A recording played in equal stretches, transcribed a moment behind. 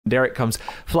Derek comes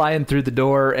flying through the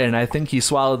door, and I think he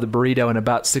swallowed the burrito in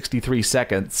about 63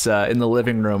 seconds in the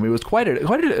living room. It was quite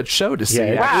a show to see.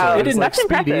 Yeah, wow, it that's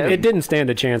impressive. It didn't stand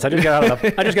a chance. I just got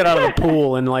out of the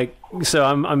pool, and so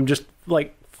I'm just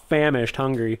famished,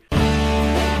 hungry.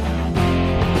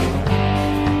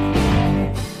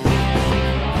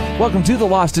 Welcome to the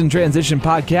Lost in Transition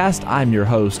podcast. I'm your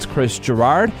host, Chris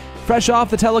Gerard. Fresh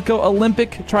off the Teleco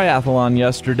Olympic Triathlon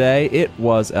yesterday, it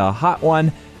was a hot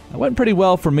one. It went pretty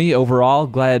well for me overall.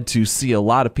 Glad to see a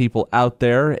lot of people out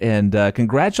there, and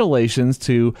congratulations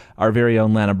to our very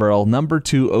own Lana Burrell, number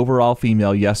 2 overall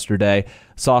female yesterday.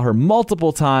 Saw her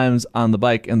multiple times on the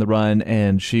bike and the run,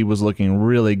 and she was looking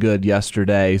really good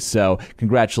yesterday, so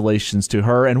congratulations to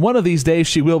her. And one of these days,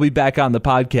 she will be back on the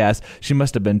podcast. She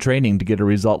must have been training to get a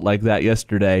result like that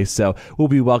yesterday, so we'll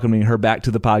be welcoming her back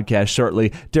to the podcast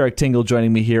shortly. Derek Tingle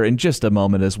joining me here in just a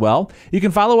moment as well. You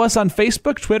can follow us on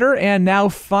Facebook, Twitter, and now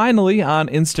finally on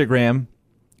Instagram.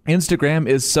 Instagram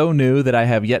is so new that I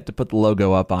have yet to put the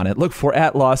logo up on it. Look for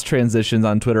 @LostTransitions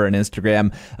on Twitter and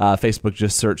Instagram. Facebook,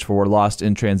 just search for Lost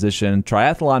in Transition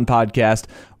Triathlon Podcast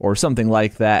or something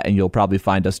like that, and you'll probably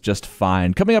find us just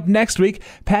fine. Coming up next week,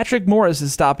 Patrick Morris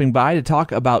is stopping by to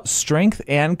talk about strength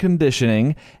and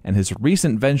conditioning and his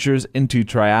recent ventures into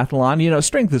triathlon. You know,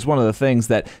 strength is one of the things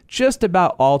that just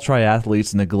about all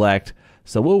triathletes neglect,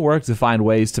 so we'll work to find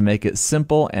ways to make it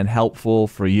simple and helpful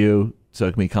for you, so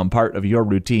it can become part of your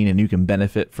routine and you can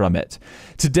benefit from it.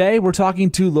 Today, we're talking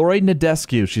to Lori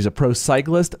Nedescu. She's a pro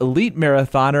cyclist, elite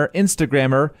marathoner,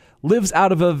 Instagrammer, lives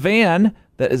out of a van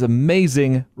that is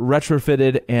amazing,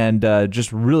 retrofitted, and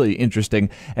just really interesting.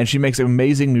 And she makes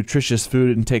amazing, nutritious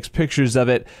food and takes pictures of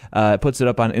it, puts it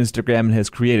up on Instagram, and has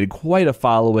created quite a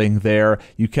following there.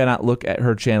 You cannot look at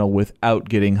her channel without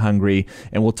getting hungry.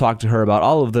 And we'll talk to her about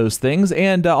all of those things.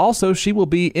 And also, she will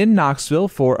be in Knoxville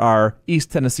for our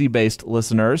East Tennessee-based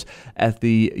listeners at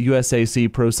the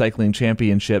USAC Pro Cycling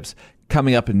Championships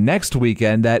coming up next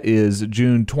weekend. That is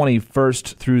June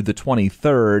 21st through the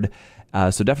 23rd.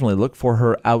 So definitely look for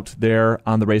her out there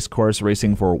on the race course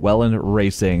racing for Welland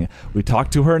Racing. We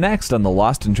talk to her next on the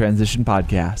Lost in Transition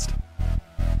podcast.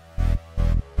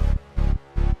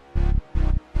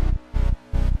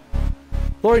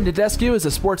 Lori Nedescu is a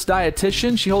sports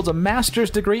dietitian. She holds a master's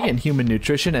degree in human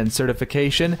nutrition and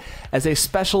certification as a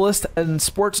specialist in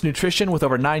sports nutrition with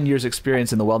over 9 years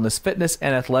experience in the wellness, fitness,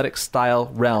 and athletic style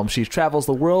realm. She travels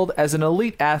the world as an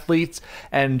elite athlete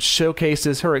and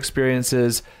showcases her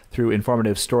experiences through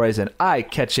informative stories and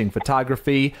eye-catching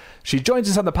photography. She joins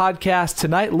us on the podcast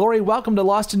tonight. Lori, welcome to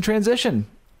Lost in Transition.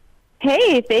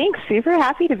 Hey, thanks. Super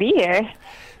happy to be here.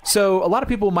 So a lot of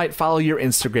people might follow your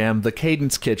Instagram, The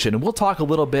Cadence Kitchen, and we'll talk a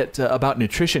little bit about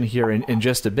nutrition here in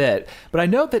just a bit. But I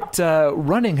know that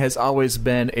running has always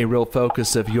been a real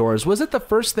focus of yours. Was it the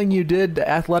first thing you did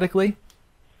athletically?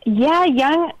 Yeah,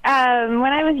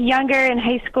 when I was younger in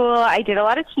high school, I did a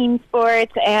lot of team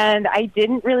sports, and I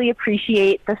didn't really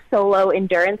appreciate the solo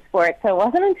endurance sport. So it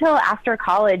wasn't until after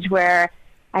college where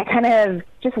I kind of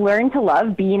just learned to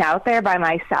love being out there by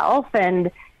myself, and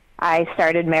I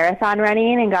started marathon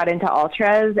running and got into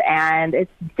ultras, and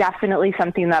it's definitely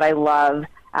something that I love.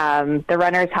 The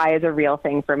runner's high is a real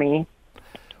thing for me.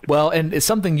 Well, and it's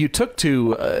something you took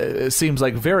to, it seems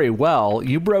like, very well.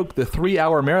 You broke the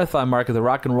 3-hour marathon mark of the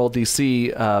Rock and Roll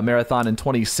DC marathon in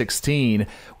 2016.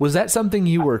 Was that something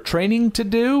you were training to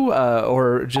do,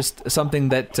 or just something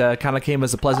that kind of came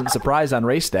as a pleasant surprise on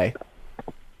race day?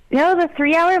 No, the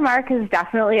 3-hour mark is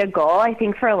definitely a goal. I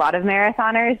think for a lot of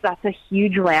marathoners, that's a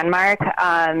huge landmark.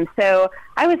 So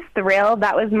I was thrilled.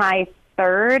 That was my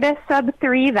third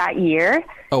sub-3 that year.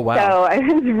 Oh, wow. So I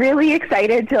was really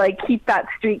excited to keep that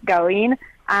streak going.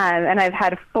 And I've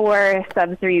had 4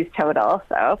 sub-3s total.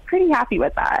 So pretty happy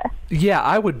with that. Yeah,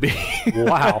 I would be.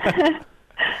 Wow.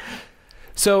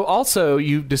 So also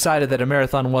you decided that a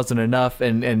marathon wasn't enough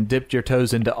and dipped your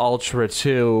toes into ultra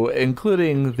too,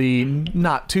 including the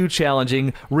not too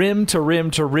challenging rim to rim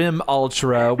to rim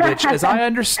ultra, which as I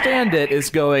understand it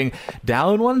is going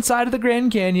down one side of the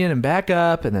Grand Canyon and back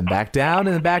up and then back down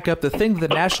and then back up. The thing that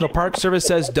the National Park Service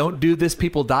says, don't do this,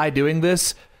 people die doing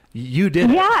this. You did.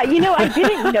 Yeah, I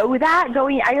didn't know that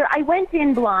I went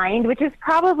in blind, which is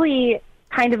probably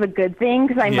kind of a good thing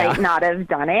because I might not have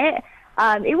done it.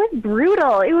 It was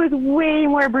brutal. It was way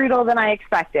more brutal than I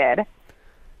expected.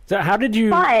 So how did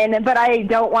you... Fun, but I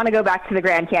don't want to go back to the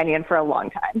Grand Canyon for a long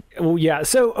time. Well, yeah.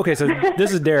 So, okay, so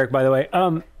this is Derek, by the way.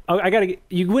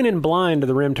 You went in blind to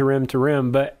the rim to rim to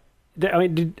rim, but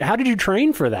how did you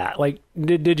train for that?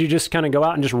 Did you just kind of go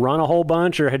out and just run a whole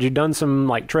bunch, or had you done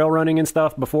some trail running and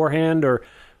stuff beforehand, or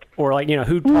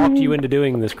who talked you into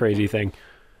doing this crazy thing?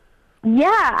 Yeah,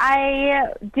 I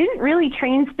didn't really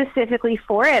train specifically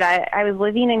for it. I was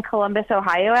living in Columbus,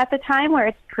 Ohio at the time, where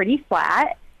it's pretty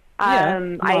flat. I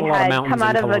had come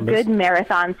out of a good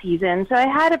marathon season, so I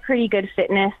had a pretty good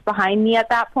fitness behind me at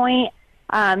that point.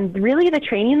 Really, the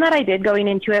training that I did going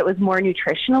into it was more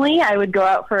nutritionally. I would go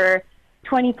out for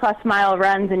 20-plus mile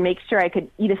runs and make sure I could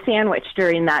eat a sandwich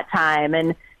during that time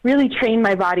and really train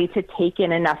my body to take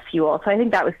in enough fuel. So I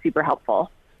think that was super helpful.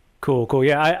 Cool.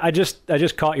 Yeah, I just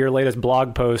caught your latest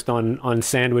blog post on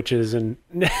sandwiches, and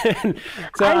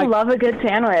so I love a good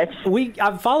sandwich.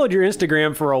 I've followed your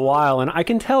Instagram for a while, and I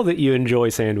can tell that you enjoy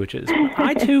sandwiches.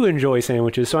 I too enjoy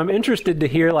sandwiches, so I'm interested to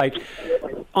hear, like,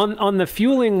 on the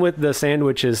fueling with the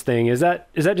sandwiches thing. Is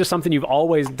that just something you've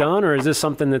always done, or is this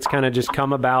something that's kind of just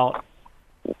come about,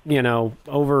 you know,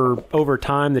 over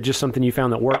time, that just something you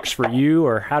found that works for you,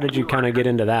 or how did you kind of get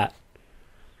into that?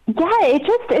 Yeah, it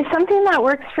just is something that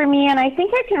works for me, and I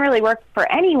think it can really work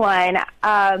for anyone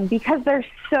because they're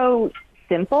so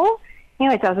simple. You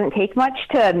know, it doesn't take much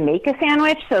to make a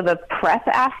sandwich, so the prep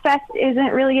aspect isn't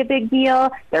really a big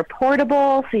deal. They're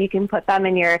portable, so you can put them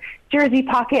in your jersey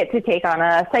pocket to take on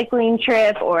a cycling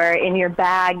trip, or in your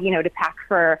bag, you know, to pack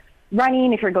for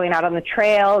running if you're going out on the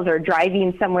trails or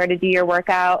driving somewhere to do your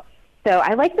workout. So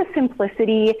I like the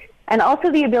simplicity and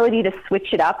also the ability to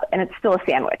switch it up, and it's still a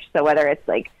sandwich. So whether it's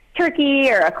like turkey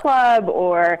or a club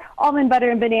or almond butter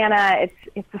and banana,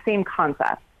 it's the same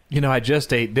concept. You know, I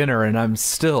just ate dinner and I'm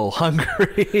still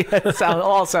hungry. It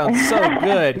all sounds so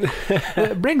good.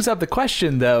 It brings up the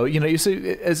question, though. You know, you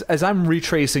see, as I'm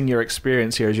retracing your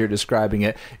experience here, as you're describing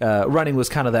it, running was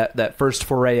kind of that first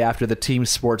foray after the team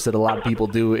sports that a lot of people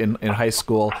do in high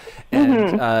school.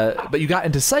 And but you got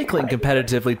into cycling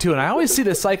competitively too. And I always see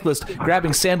the cyclist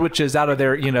grabbing sandwiches out of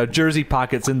their, you know, jersey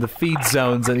pockets in the feed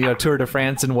zones and, you know, Tour de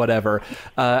France and whatever.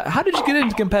 How did you get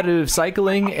into competitive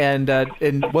cycling, and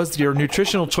was your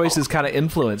nutritional choices kind of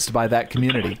influenced by that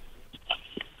community?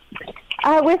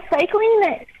 With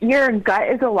cycling, your gut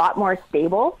is a lot more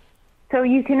stable, so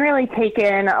you can really take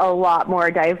in a lot more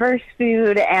diverse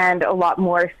food and a lot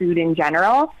more food in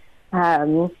general.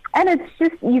 And it's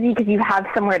just easy because you have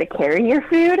somewhere to carry your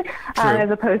food, as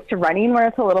opposed to running, where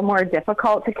it's a little more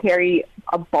difficult to carry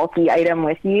a bulky item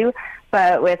with you.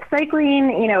 But with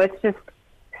cycling, you know, it's just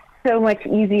so much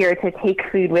easier to take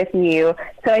food with you.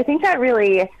 So I think that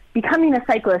really, becoming a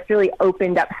cyclist really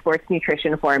opened up sports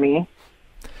nutrition for me.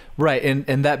 Right,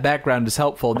 and that background is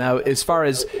helpful. Now, as far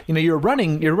as, you know, you're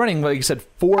running, like you said,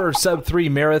 4 sub-3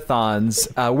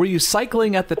 marathons. Were you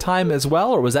cycling at the time as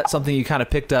well, or was that something you kind of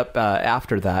picked up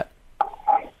after that?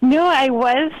 No, I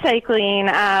was cycling.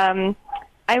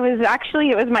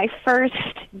 It was my first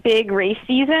big race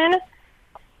season,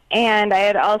 and I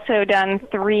had also done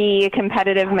 3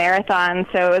 competitive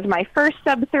marathons. So it was my first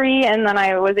sub-3, and then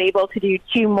I was able to do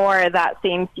 2 more that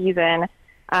same season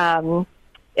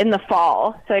in the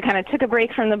fall. So I kind of took a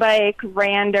break from the bike,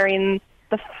 ran during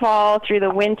the fall through the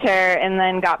winter, and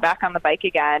then got back on the bike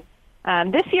again.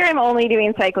 This year I'm only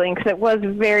doing cycling because it was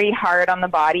very hard on the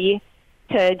body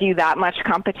to do that much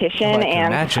competition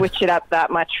and switch it up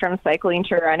that much from cycling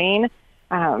to running.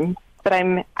 But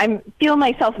I'm feel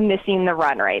myself missing the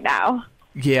run right now.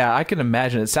 Yeah, I can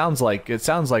imagine. It sounds like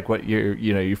what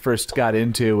you first got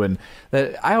into, and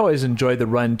that I always enjoy the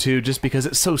run too, just because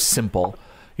it's so simple.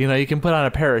 You know, you can put on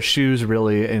a pair of shoes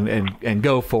really and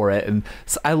go for it. And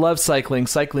I love cycling.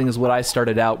 Cycling is what I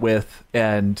started out with.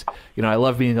 And, you know, I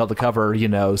love being able to cover, you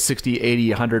know, 60, 80,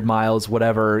 100 miles,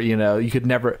 whatever. You know,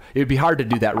 it'd be hard to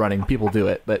do that running. People do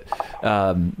it. But,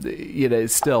 you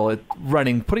know,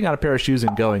 running, putting on a pair of shoes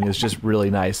and going is just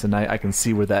really nice. And I can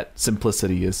see where that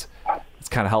simplicity is. It's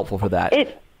kind of helpful for that.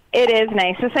 It is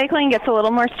nice. The cycling gets a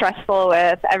little more stressful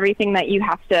with everything that you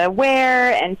have to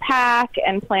wear and pack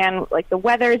and plan. Like, the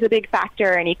weather is a big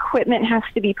factor, and equipment has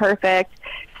to be perfect.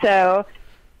 So,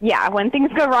 yeah, when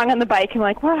things go wrong on the bike, I'm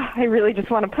like, wow, I really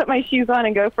just want to put my shoes on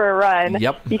and go for a run.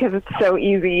 Yep. Because it's so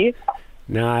easy.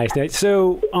 Nice.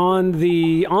 So on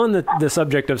the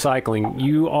subject of cycling,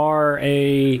 you are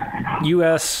a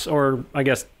U.S. or I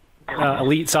guess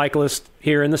elite cyclist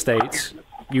here in the States.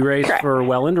 You race Correct. for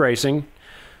Welland Racing.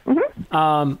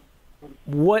 Mm-hmm.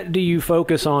 What do you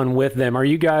focus on with them? Are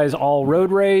you guys all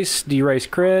road race? Do you race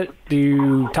crit? Do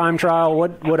you time trial?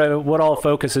 What all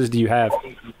focuses do you have?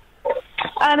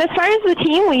 As far as the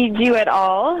team, we do it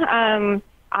all.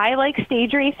 I like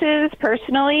stage races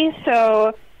personally,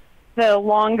 so the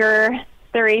longer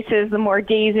the races, the more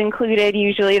days included.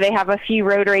 Usually they have a few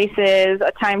road races,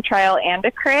 a time trial, and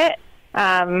a crit.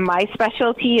 My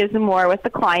specialty is more with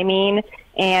the climbing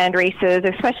and races,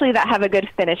 especially that have a good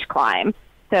finish climb.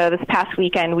 So this past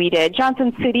weekend we did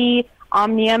Johnson City,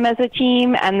 Omnium as a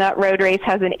team, and that road race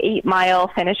has an 8-mile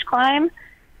finish climb.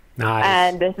 Nice.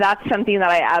 And that's something that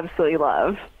I absolutely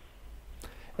love.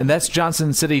 And that's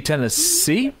Johnson City,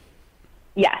 Tennessee?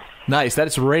 Yes. Nice.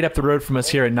 That's right up the road from us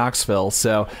here in Knoxville.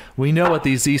 So we know what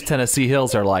these East Tennessee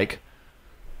hills are like.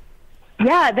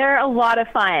 Yeah, they're a lot of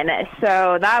fun.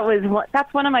 So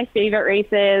that's one of my favorite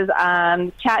races.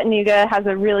 Chattanooga has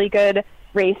a really good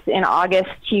race in August,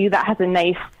 too, that has a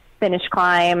nice finish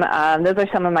climb. Those are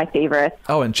some of my favorites.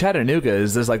 Oh, and Chattanooga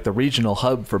is like the regional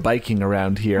hub for biking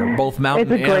around here, both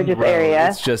mountain It's a gorgeous and road. area.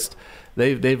 It's just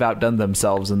they've outdone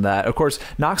themselves in that. Of course,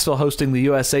 Knoxville hosting the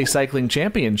USA Cycling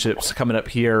Championships coming up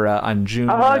here on June.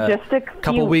 Just a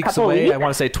couple weeks away. I want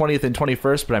to say 20th and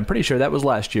 21st, but I'm pretty sure that was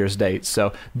last year's date.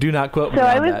 So do not quote me on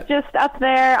that. So I was just up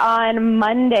there on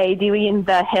Monday doing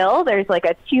the hill. There's like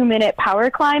a 2-minute power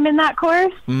climb in that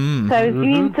course. So I was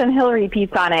doing some hill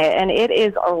repeats on it, and it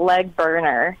is a leg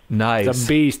burner. Nice. It's a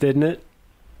beast, isn't it?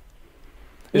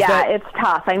 It's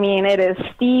tough. I mean, it is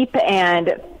steep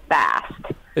and fast.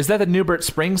 Is that the Newbert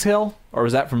Springs Hill, or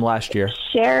was that from last year?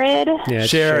 Sherrod? Yeah,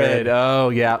 Sherrod. Oh,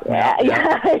 yeah.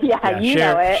 You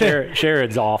know it.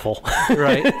 Sherrod's awful.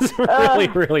 Right. It's really,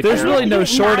 really There's terrible. really no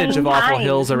shortage of awful times.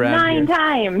 hills around 9 here.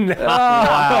 times. Oh,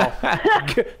 wow.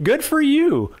 Good for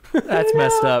you. That's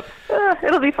messed up.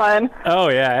 It'll be fun. Oh,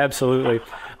 yeah, absolutely.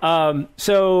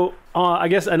 So I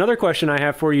guess another question I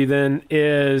have for you then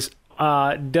is,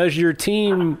 does your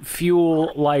team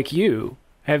fuel like you?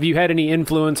 Have you had any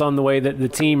influence on the way that the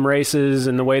team races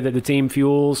and the way that the team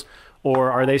fuels?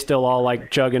 Or are they still all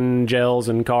like chugging gels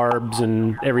and carbs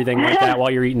and everything like that while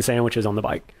you're eating sandwiches on the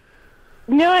bike?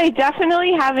 No, I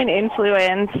definitely have an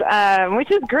influence,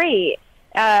 which is great.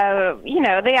 They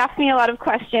ask me a lot of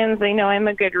questions. They know I'm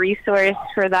a good resource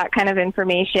for that kind of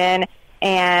information.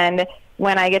 And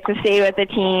when I get to stay with the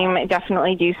team, I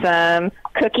definitely do some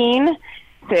cooking.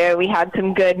 So we had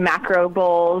some good macro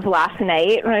bowls last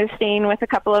night when I was staying with a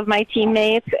couple of my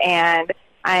teammates, and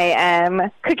I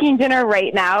am cooking dinner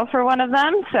right now for one of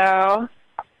them. So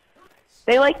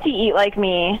they like to eat like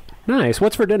me. Nice.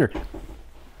 What's for dinner?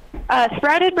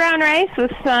 Sprouted brown rice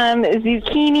with some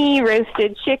zucchini,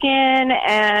 roasted chicken,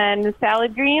 and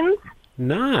salad greens.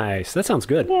 Nice. That sounds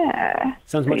good. Yeah.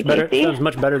 Sounds much Pretty better. tasty. Sounds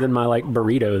much better than my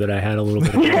burrito that I had a little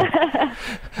bit ago.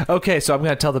 Okay, so I'm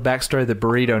going to tell the backstory of the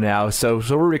burrito now. So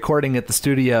we're recording at the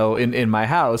studio in my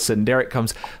house, and Derek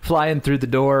comes flying through the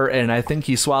door, and I think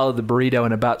he swallowed the burrito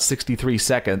in about 63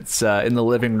 seconds in the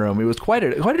living room. It was quite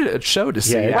a show to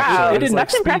see. Yeah, wow, It was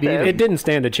that's speed impressive. eating. It didn't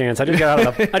stand a chance. I just got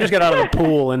out of the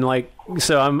pool and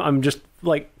so I'm just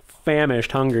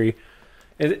famished, hungry.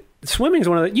 Swimming's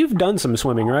one of the. You've done some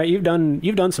swimming, right? You've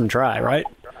done some tri, right?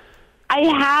 I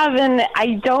have, and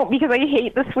I don't because I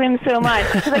hate the swim so much.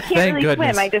 Because I can't Thank really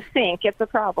goodness. swim. I just sink. It's a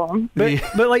problem.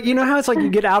 But you know how it's you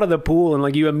get out of the pool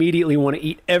and you immediately want to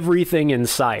eat everything in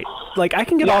sight. I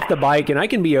can get off the bike and I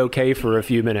can be okay for a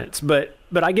few minutes, but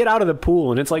I get out of the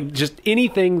pool and it's just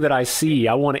anything that I see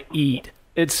I want to eat.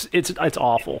 It's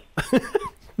awful.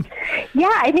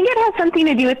 Yeah, I think it has something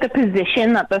to do with the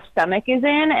position that the stomach is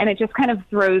in, and it just kind of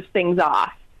throws things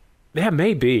off. Yeah,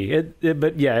 maybe.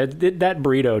 But that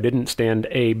burrito didn't stand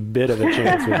a bit of a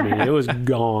chance with me. It was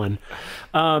gone.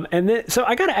 And then, so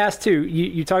I got to ask too.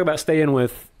 You talk about staying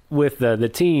with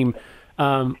the team.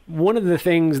 One of the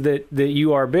things that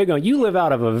you are big on. You live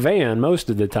out of a van most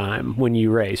of the time when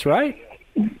you race, right?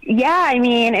 Yeah, I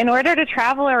mean, in order to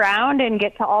travel around and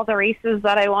get to all the races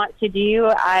that I want to do,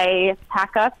 I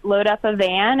pack up, load up a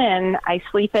van, and I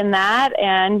sleep in that.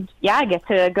 And yeah, I get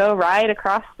to go ride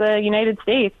across the United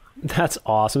States. That's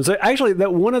awesome. So actually,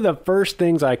 that one of the first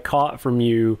things I caught from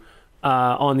you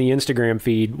on the Instagram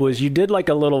feed was you did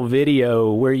a little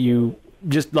video where you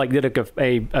just did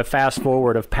a fast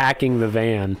forward of packing the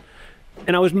van.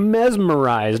 And I was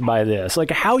mesmerized by this,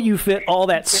 how you fit all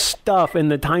that stuff in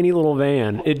the tiny little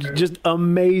van. It's just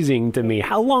amazing to me.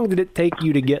 How long did it take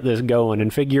you to get this going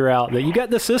and figure out that you got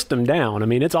the system down? I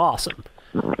mean, it's awesome.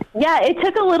 Yeah, it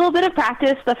took a little bit of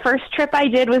practice. The first trip I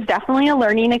did was definitely a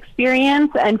learning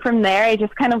experience. And from there, I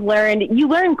just kind of you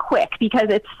learn quick because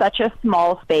it's such a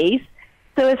small space.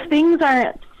 So if things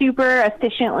aren't super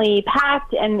efficiently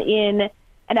packed and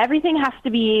everything has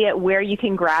to be where you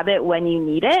can grab it when you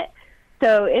need it.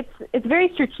 So it's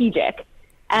very strategic,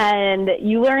 and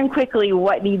you learn quickly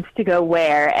what needs to go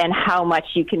where and how much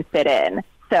you can fit in.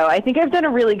 So I think I've done a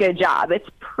really good job. It's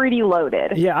pretty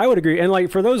loaded. Yeah, I would agree.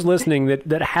 And for those listening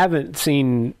that haven't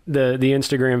seen the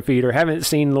Instagram feed or haven't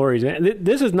seen Lori's van,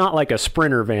 this is not like a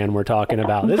Sprinter van we're talking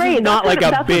about. This is not like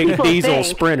a big diesel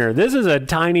Sprinter. This is a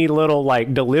tiny little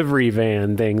delivery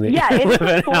van thing that you're it's living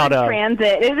a Ford out of.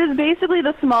 Transit. It is basically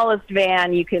the smallest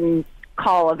van you can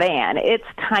call a van. It's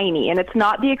tiny, and it's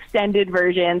not the extended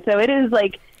version. So it is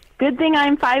like, good thing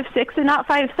I'm 5'6" and not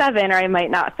 5'7", or I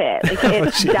might not fit. Like,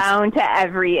 it's down to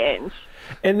every inch.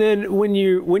 And then when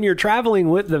you're traveling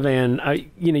with the van,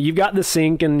 you've got the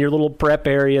sink and your little prep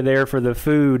area there for the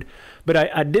food, but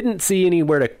I didn't see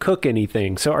anywhere to cook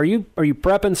anything. So are you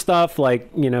prepping stuff like,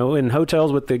 in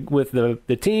hotels with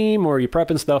the team, or are you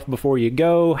prepping stuff before you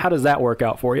go? How does that work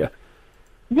out for you?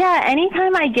 Yeah,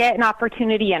 anytime I get an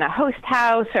opportunity in a host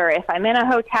house, or if I'm in a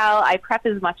hotel, I prep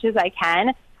as much as I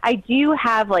can. I do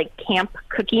have like camp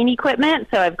cooking equipment,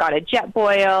 so I've got a jet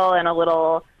boil and a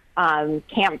little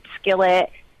camp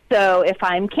skillet. So if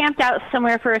I'm camped out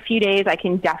somewhere for a few days, I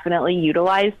can definitely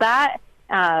utilize that.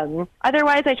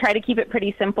 Otherwise, I try to keep it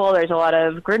pretty simple. There's a lot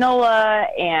of granola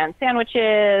and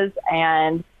sandwiches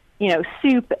and,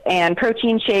 soup and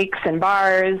protein shakes and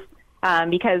bars,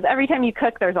 because every time you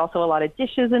cook, there's also a lot of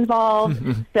dishes involved.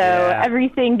 So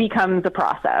everything becomes a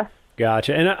process.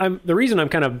 Gotcha. And the reason I'm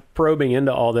kind of probing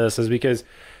into all this is because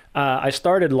I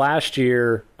started last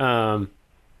year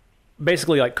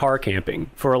basically like car camping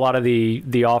for a lot of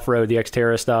the off-road, the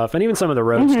Xterra stuff, and even some of the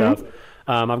road stuff.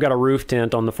 I've got a roof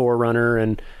tent on the Forerunner,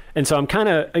 and so I'm kind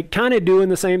of doing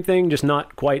the same thing, just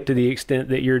not quite to the extent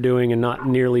that you're doing, and not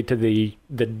nearly to the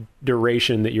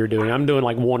duration that you're doing. I'm doing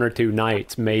like 1 or 2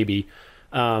 nights maybe.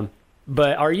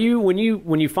 But are you, when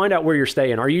you find out where you're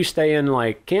staying, are you staying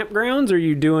like campgrounds, or are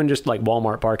you doing just like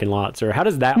Walmart parking lots, or how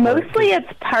does that work? Mostly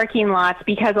it's parking lots,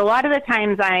 because a lot of the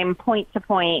times I'm point to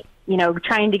point,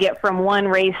 trying to get from one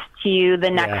race to the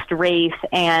next race.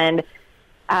 And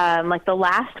like the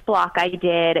last block I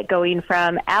did, going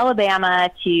from Alabama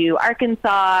to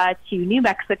Arkansas to New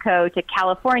Mexico to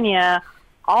California,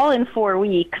 all in 4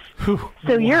 weeks.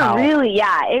 So you're really,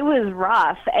 it was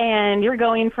rough, and you're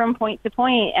going from point to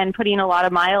point and putting a lot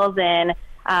of miles in.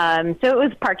 So it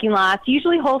was parking lots.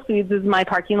 Usually Whole Foods is my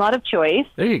parking lot of choice.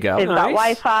 There you go. They've got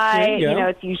Wi-Fi.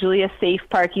 It's usually a safe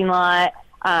parking lot.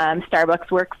 Starbucks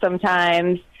works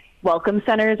sometimes. Welcome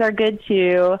centers are good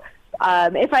too.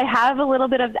 If I have a little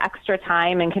bit of extra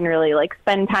time and can really like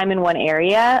spend time in one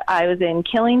area, I was in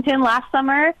Killington last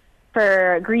summer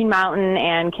for Green Mountain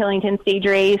and Killington Stage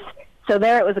Race. So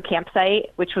there it was a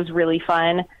campsite, which was really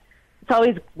fun. It's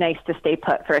always nice to stay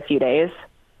put for a few days.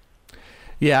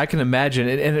 Yeah, I can imagine.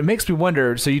 And it makes me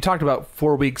wonder, so you talked about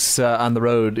 4 weeks on the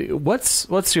road.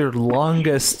 What's your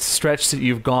longest stretch that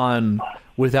you've gone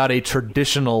without a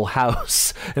traditional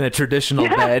house and a traditional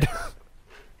bed?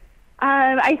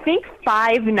 I think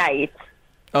 5 nights,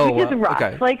 which is rough.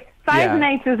 Okay. Like 5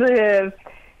 nights is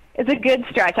a good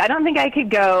stretch. I don't think I could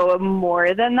go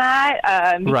more than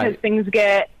that because things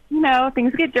get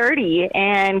dirty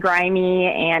and grimy,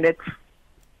 and it's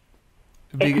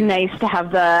nice to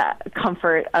have the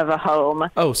comfort of a home.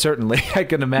 Oh, certainly. I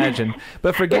can imagine.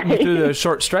 But for getting you through those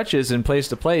short stretches and place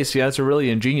to place, that's a really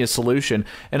ingenious solution.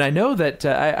 And I know that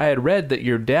I had read that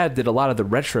your dad did a lot of the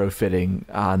retrofitting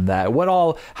on that.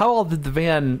 How all did the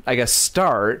van, I guess,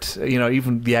 start,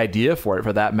 even the idea for it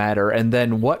for that matter, and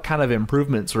then what kind of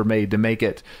improvements were made to make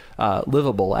it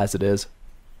livable as it is?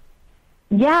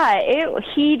 Yeah,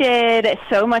 he did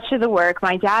so much of the work.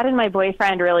 My dad and my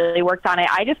boyfriend really worked on it.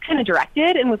 I just kind of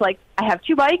directed and was like, I have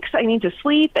 2 bikes, I need to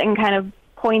sleep, and kind of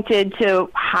pointed to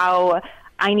how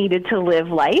I needed to live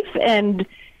life and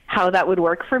how that would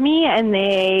work for me. And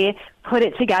they put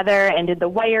it together and did the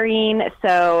wiring.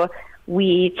 So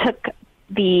we took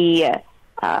the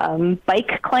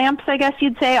bike clamps, I guess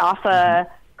you'd say, off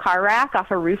a car rack, off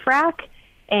a roof rack,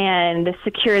 and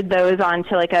secured those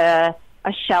onto like a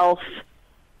shelf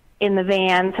in the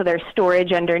van, so there's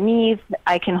storage underneath.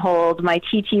 I can hold my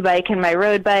TT bike and my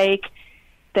road bike.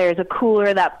 There's a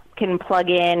cooler that can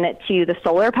plug in to the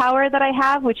solar power that I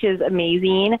have, which is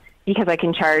amazing because I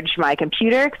can charge my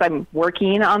computer because I'm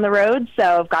working on the road.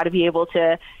 So I've got to be able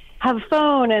to have a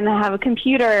phone and have a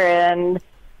computer and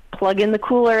plug in the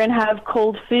cooler and have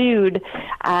cold food.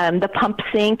 The pump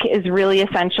sink is really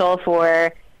essential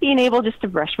for being able just to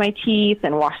brush my teeth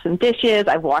and wash some dishes.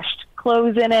 I've washed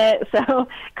clothes in it, so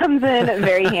comes in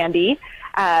very handy.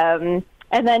 And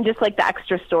then just like the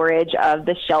extra storage of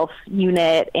the shelf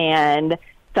unit and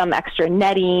some extra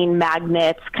netting,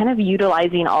 magnets, kind of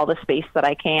utilizing all the space that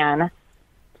I can.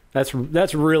 That's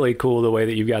really cool the way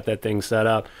that you've got that thing set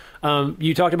up.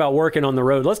 You talked about working on the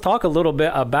road. Let's talk a little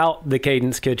bit about the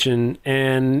Cadence Kitchen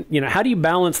and, how do you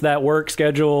balance that work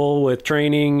schedule with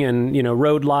training and,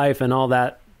 road life and all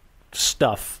that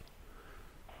stuff?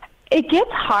 It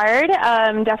gets hard.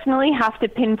 Definitely have to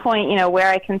pinpoint, where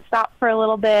I can stop for a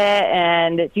little bit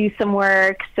and do some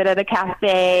work, sit at a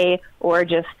cafe, or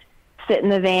just sit in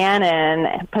the van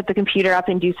and put the computer up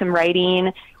and do some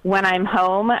writing. When I'm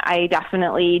home, I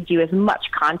definitely do as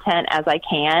much content as I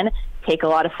can, take a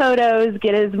lot of photos,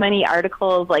 get as many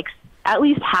articles, like at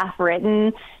least half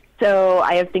written, so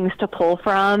I have things to pull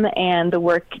from, and the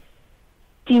work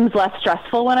seems less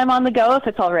stressful when I'm on the go if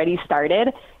it's already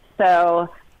started. So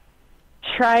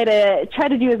try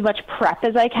to do as much prep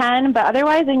as I can, but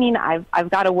otherwise, I mean, I've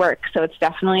got to work, so it's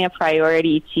definitely a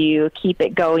priority to keep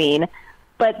it going.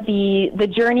 But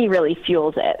the journey really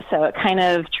fuels it, so it kind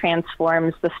of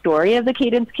transforms the story of the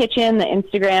Cadence Kitchen, the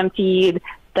Instagram feed,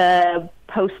 the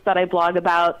posts that I blog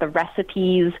about, the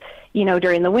recipes. You know,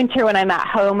 during the winter when I'm at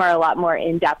home are a lot more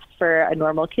in-depth for a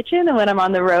normal kitchen, and when I'm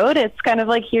on the road, it's kind of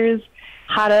like, here's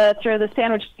how to throw the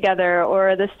sandwich together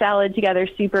or the salad together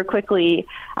super quickly,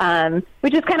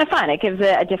 which is kind of fun. It gives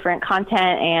it a different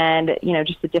content and, you know,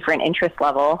 just a different interest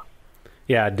level.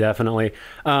 Yeah, definitely.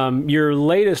 Your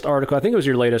latest article, I think it was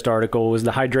your latest article, was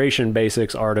the hydration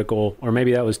basics article, or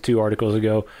maybe that was 2 articles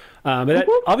ago. But that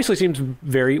obviously seems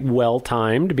very well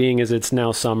timed, being as it's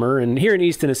now summer. And here in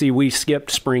East Tennessee, we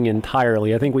skipped spring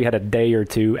entirely. I think we had a day or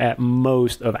two at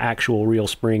most of actual real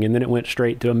spring, and then it went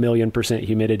straight to 1,000,000%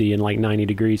 humidity and like 90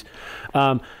 degrees.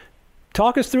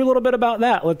 Talk us through a little bit about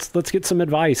that. Let's get some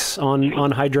advice on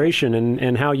hydration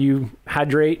and how you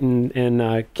hydrate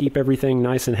and keep everything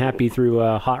nice and happy through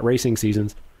hot racing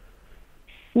seasons.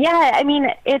 Yeah, I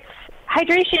mean,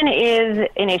 hydration is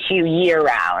an issue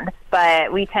year-round,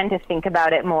 but we tend to think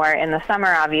about it more in the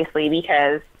summer, obviously,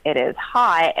 because it is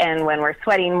hot, and when we're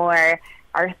sweating more,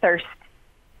 our thirst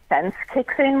sense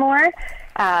kicks in more.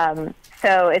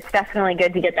 So it's definitely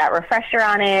good to get that refresher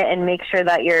on it and make sure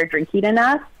that you're drinking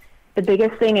enough. The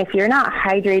biggest thing, if you're not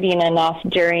hydrating enough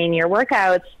during your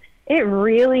workouts, it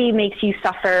really makes you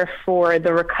suffer for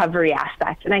the recovery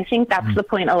aspect. And I think that's the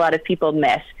point a lot of people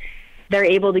miss. They're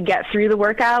able to get through the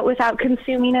workout without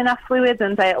consuming enough fluids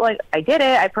and say, like, I did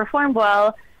it, I performed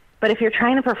well. But if you're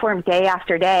trying to perform day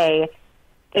after day,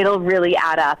 it'll really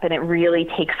add up, and it really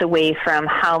takes away from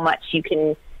how much you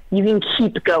can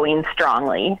keep going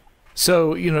strongly.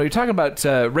 So, you know, you're talking about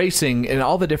racing and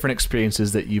all the different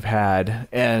experiences that you've had,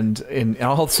 and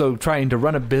also trying to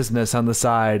run a business on the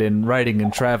side and writing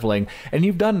and traveling. And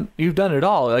you've done it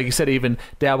all. Like you said, even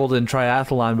dabbled in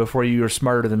triathlon before you were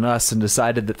smarter than us and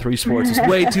decided that 3 sports is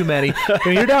way too many.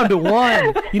 And you're down to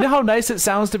 1. You know how nice it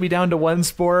sounds to be down to 1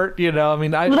 sport? You know, I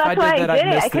mean, that's why I did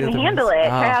it. I couldn't handle it.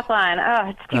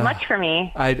 Triathlon. It's too much for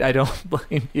me. I don't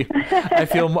blame you.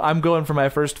 I'm going for my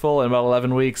first full in about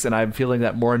 11 weeks, and I'm feeling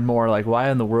that more and more. Like, why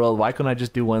in the world? Why couldn't I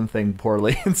just do one thing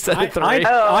poorly instead of 3?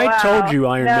 I told you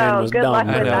Ironman was good dumb. luck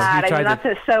with that. I mean,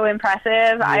 that's so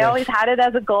impressive. Yeah. I always had it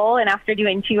as a goal, and after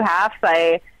doing 2 halves,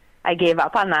 I gave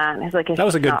up on that. I was like, that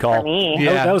was a good call. For me.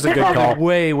 Yeah, that was a good call.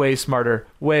 Way smarter.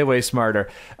 Way smarter.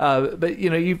 But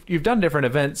you know, you've done different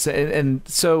events, and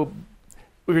so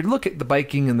we would look at the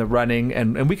biking and the running,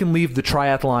 and we can leave the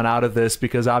triathlon out of this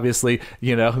because obviously,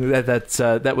 you know,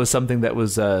 that was something that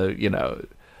was you know,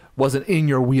 wasn't in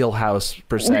your wheelhouse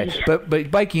per se. But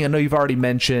biking, I know you've already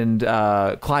mentioned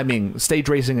climbing, stage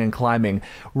racing and climbing.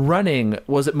 Running,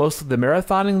 was it mostly the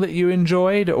marathoning that you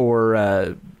enjoyed,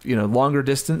 or you know, longer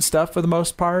distance stuff for the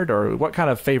most part, or what kind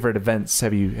of favorite events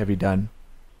have you done?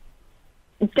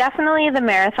 Definitely the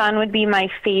marathon would be my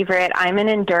favorite. I'm an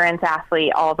endurance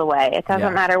athlete all the way. It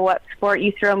doesn't matter what sport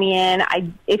you throw me in.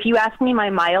 If you ask me my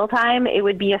mile time, it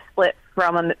would be a split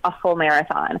from a full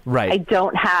marathon. Right. I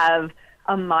don't have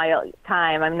a mile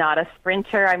time. I'm not a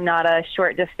sprinter. I'm not a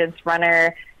short distance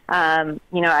runner.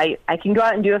 You know, I can go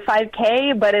out and do a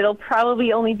 5K, but it'll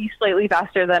probably only be slightly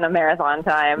faster than a marathon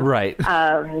time. Right.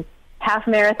 Half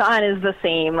marathon is the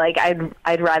same. Like,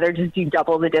 I'd rather just do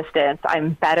double the distance.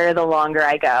 I'm better the longer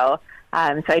I go.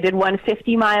 So I did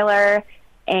 150 miler,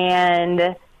 and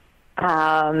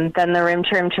then the rim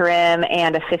to rim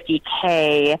and a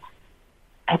 50K.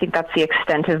 I think that's the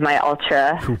extent of my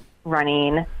ultra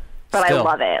running. But still, I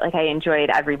love it. Like, I enjoyed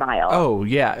every mile. Oh,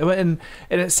 yeah. And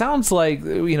it sounds like,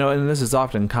 you know, and this is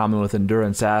often common with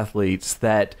endurance athletes,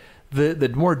 that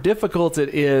the more difficult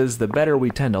it is, the better we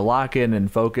tend to lock in and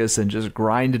focus and just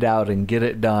grind it out and get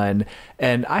it done.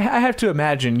 And I have to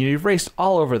imagine, you know, you've raced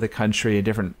all over the country in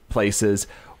different places.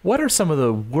 What are some of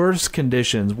the worst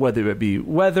conditions, whether it be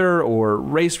weather or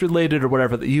race-related or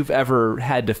whatever, that you've ever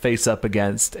had to face up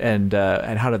against, and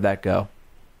how did that go?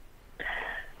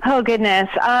 Oh, goodness.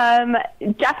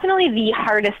 Definitely the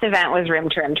hardest event was rim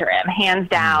to rim, hands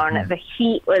down. Mm-hmm. The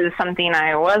heat was something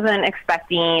I wasn't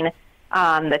expecting.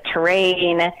 The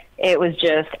terrain, it was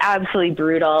just absolutely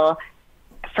brutal.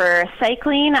 For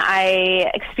cycling,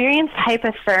 I experienced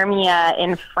hypothermia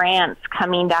in France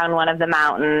coming down one of the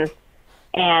mountains.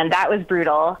 and that was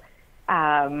brutal.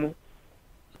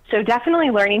 So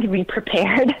definitely learning to be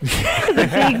prepared is a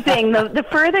big thing. The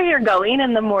further you're going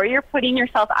and the more you're putting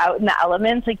yourself out in the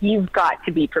elements, like, you've got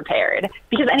to be prepared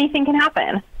because anything can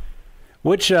happen.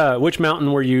 Which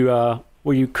mountain were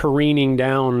you careening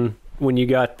down when you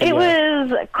got the... It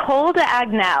was Col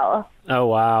d'Agnelle. Oh,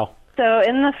 wow. So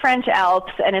in the French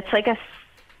Alps, and it's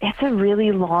a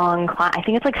really long climb. I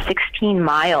think it's like 16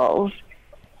 miles.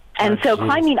 And so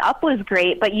climbing up was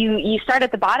great, but you start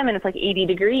at the bottom and it's like 80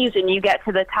 degrees, and you get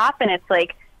to the top and it's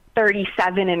like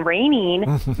 37 and raining.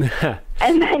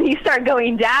 And then you start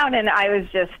going down, and I was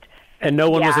just... And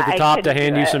no one was at the top to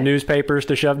hand you some newspapers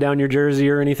to shove down your jersey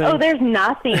or anything? Oh, there's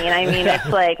nothing. I mean, it's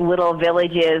like little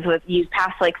villages with, you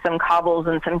pass like some cobbles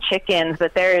and some chickens,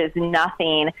 but there is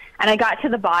nothing. And I got to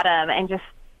the bottom and just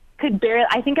could barely...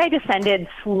 I think I descended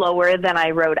slower than I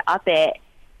rode up it,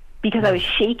 because I was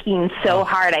shaking so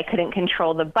hard I couldn't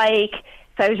control the bike.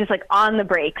 So I was just like on the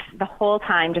brakes the whole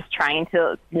time, just trying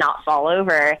to not fall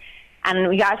over. And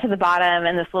we got to the bottom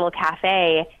in this little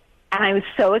cafe, and I was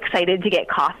so excited to get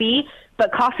coffee.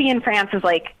 But coffee in France is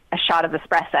like a shot of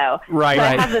espresso. Right. So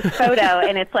I have this photo,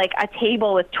 and it's like a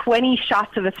table with 20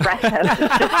 shots of espresso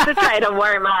just to try to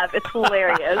warm up. It's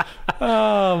hilarious.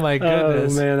 Oh, my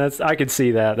goodness. Oh, man, I could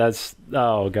see that.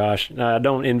 Oh, gosh. I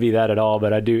don't envy that at all,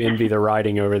 but I do envy the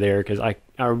riding over there, because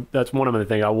that's one of the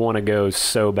things I want to go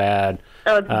so bad.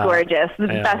 Oh, it's gorgeous. The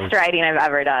best riding I've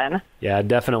ever done. Yeah, I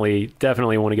definitely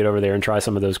want to get over there and try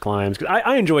some of those climbs. 'Cause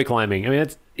I enjoy climbing. I mean,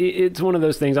 it's one of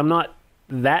those things. I'm not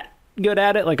that good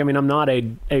at it. Like, I mean, I'm not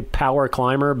a power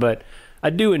climber, but I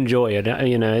do enjoy it.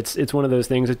 You know, it's one of those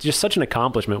things. It's just such an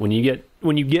accomplishment when you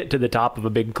get to the top of a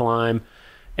big climb,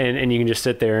 and you can just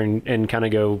sit there and kind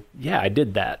of go, yeah, I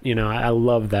did that. You know, I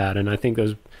love that. And I think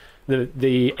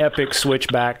the epic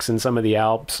switchbacks in some of the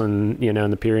Alps and, you know,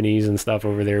 in the Pyrenees and stuff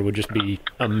over there would just be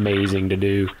amazing to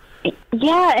do.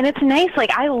 Yeah, and it's nice.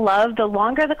 Like, I love the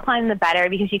longer the climb, the better,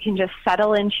 because you can just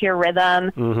settle into your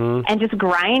rhythm and just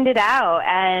grind it out.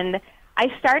 And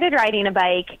I started riding a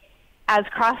bike as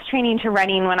cross-training to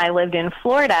running when I lived in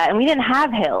Florida, and we didn't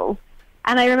have hills.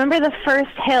 And I remember the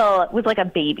first hill was like a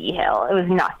baby hill. It was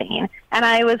nothing. And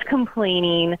I was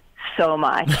complaining so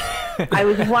much. I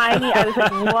was whining. I was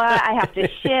like, what? I have to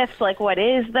shift. Like, what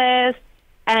is this?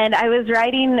 And I was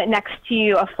riding next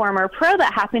to a former pro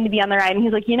that happened to be on the ride, and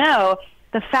he's like, you know,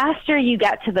 the faster you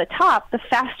get to the top, the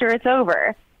faster it's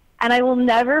over. And I will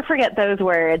never forget those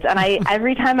words. And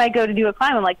every time I go to do a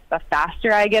climb, I'm like, the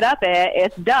faster I get up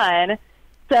it's done.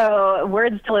 So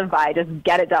words to live by, just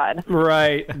get it done.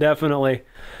 Right, definitely.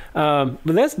 But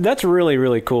that's really,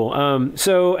 really cool.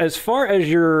 So as far as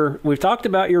we've talked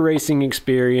about your racing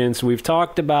experience, we've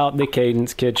talked about the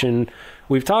Cadence Kitchen,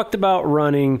 we've talked about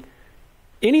running.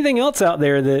 Anything else out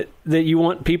there that you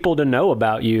want people to know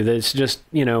about you that's just,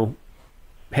 you know,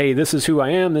 hey, this is who I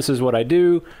am, this is what I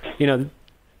do, you know,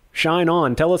 shine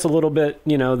on. Tell us a little bit,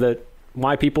 you know,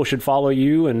 why people should follow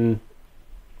you and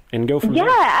go from there.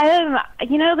 Yeah,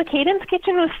 you know, the Cadence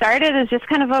Kitchen was started as just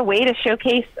kind of a way to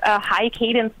showcase a high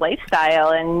cadence lifestyle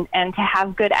and to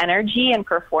have good energy and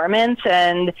performance,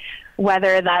 and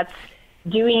whether that's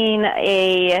doing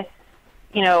a,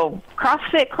 you know,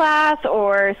 CrossFit class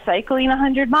or cycling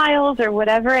 100 miles or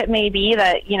whatever it may be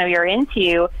that, you know, you're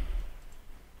into,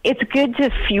 it's good to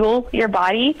fuel your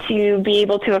body to be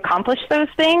able to accomplish those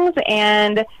things.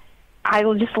 And I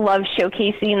will just love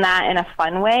showcasing that in a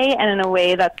fun way and in a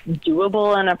way that's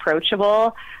doable and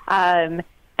approachable. And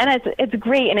it's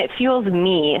great, and it fuels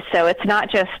me. So it's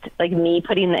not just like me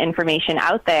putting the information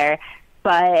out there,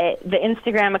 but the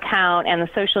Instagram account and the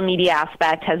social media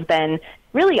aspect has been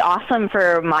really awesome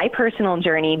for my personal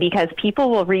journey, because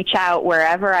people will reach out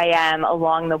wherever I am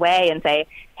along the way and say,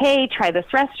 hey, try this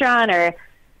restaurant, or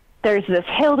there's this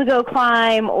hill to go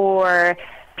climb, or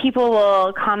people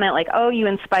will comment like, oh, you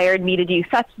inspired me to do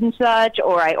such and such,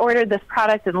 or I ordered this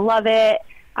product and love it.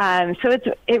 So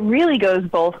it really goes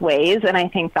both ways, and I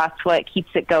think that's what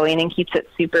keeps it going and keeps it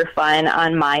super fun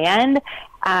on my end.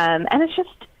 And it's just,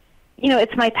 you know,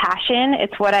 it's my passion.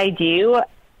 It's what I do.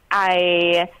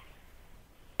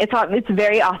 It's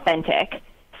very authentic.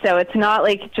 So it's not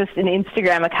like just an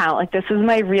Instagram account. Like, this is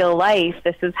my real life.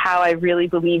 This is how I really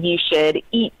believe you should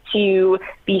eat to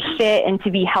be fit and to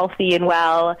be healthy and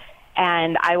well.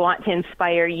 And I want to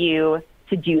inspire you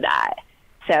to do that.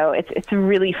 So it's a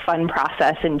really fun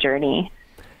process and journey.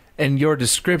 And your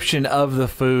description of the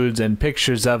foods and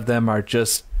pictures of them are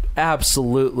just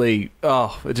absolutely,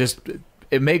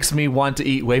 it makes me want to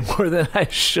eat way more than I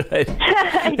should.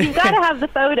 You've got to have the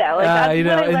photo. Like, that's you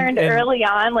know, what I learned early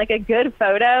on. Like, a good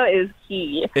photo is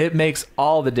key. It makes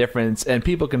all the difference, and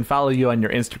people can follow you on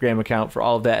your Instagram account for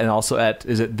all of that, and also at,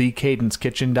 is it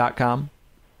thecadencekitchen.com?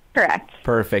 Correct.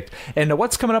 Perfect. And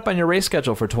what's coming up on your race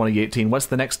schedule for 2018? What's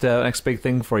the next big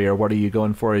thing for you, or what are you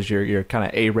going for as your kind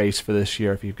of A race for this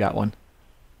year, if you've got one?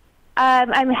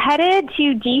 I'm headed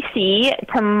to D.C.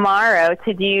 tomorrow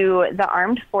to do the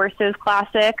Armed Forces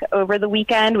Classic over the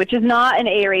weekend, which is not an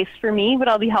A race for me, but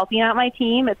I'll be helping out my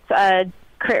team. It's a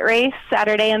crit race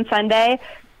Saturday and Sunday.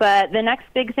 But the next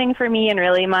big thing for me, and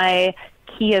really my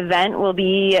key event, will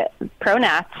be Pro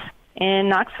Nats in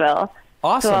Knoxville.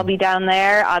 Awesome. So I'll be down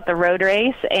there at the road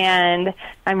race, and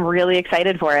I'm really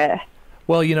excited for it.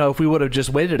 Well, you know, if we would have just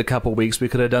waited a couple weeks, we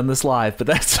could have done this live, but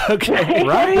that's okay.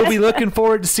 Right? We'll be looking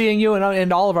forward to seeing you,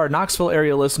 and all of our Knoxville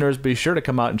area listeners, be sure to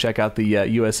come out and check out the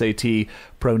USAT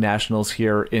Pro Nationals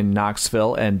here in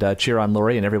Knoxville and cheer on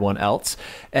Lori and everyone else.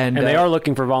 And they are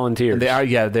looking for volunteers. They are,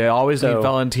 yeah. They always need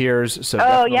volunteers.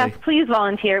 So yes, please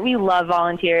volunteer. We love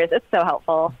volunteers. It's so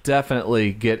helpful.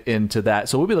 Definitely get into that.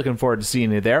 So we'll be looking forward to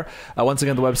seeing you there. Once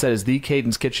again, the website is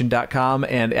thecadencekitchen.com,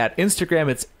 and at Instagram,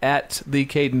 it's at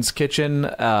thecadencekitchen.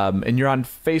 And you're on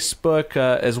Facebook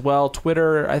as well,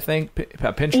 Twitter, I think,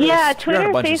 Pinterest. Yeah,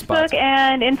 Twitter, Facebook,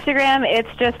 and Instagram. It's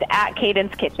just at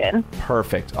Cadence Kitchen.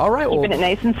 Perfect. All right. Keeping it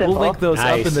nice and simple. We'll link those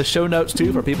up in the show notes,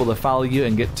 too, for people to follow you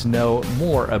and get to know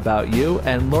more about you.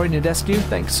 And Lori Nedescu,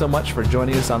 thanks so much for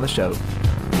joining us on the show.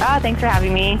 Thanks for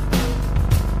having me.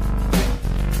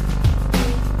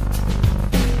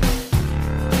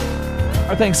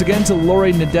 Our thanks again to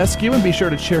Lori Nedescu, and be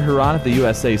sure to cheer her on at the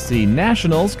USAC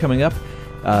Nationals coming up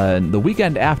the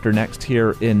weekend after next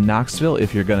here in Knoxville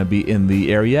if you're going to be in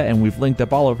the area. And we've linked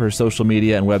up all of her social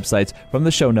media and websites from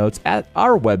the show notes at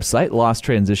our website,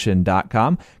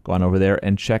 losttransition.com. Go on over there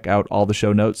and check out all the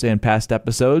show notes and past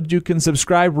episodes. You can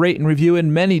subscribe, rate, and review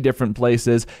in many different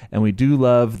places, and we do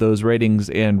love those ratings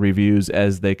and reviews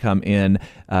as they come in.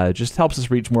 Just helps us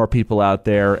reach more people out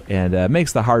there and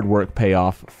makes the hard work pay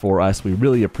off for us. We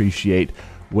really appreciate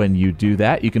when you do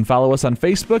that. You can follow us on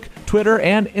Facebook, Twitter,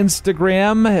 and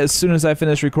Instagram. As soon as I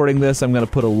finish recording this, I'm going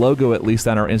to put a logo at least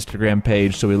on our Instagram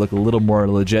page so we look a little more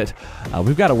legit.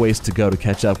 We've got a ways to go to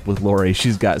catch up with Lori.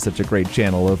 She's got such a great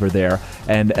channel over there.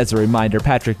 And as a reminder,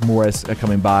 Patrick Morris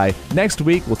coming by next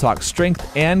week. We'll talk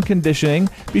strength and conditioning.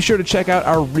 Be sure to check out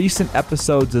our recent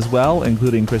episodes as well,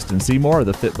 including Kristen Seymour of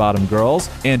the Fit Bottom Girls,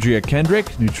 Andrea Kendrick,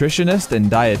 nutritionist and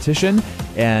dietitian,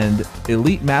 and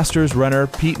Elite Masters runner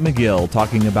Pete McGill,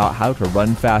 talking about how to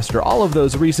run faster. All of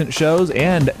those recent shows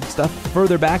and stuff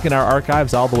further back in our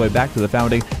archives, all the way back to the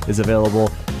founding, is available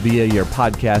via your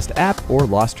podcast app or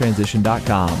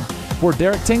losttransition.com. For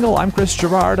Derek Tingle, I'm Chris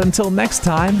Gerard. Until next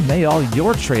time, may all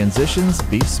your transitions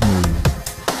be smooth.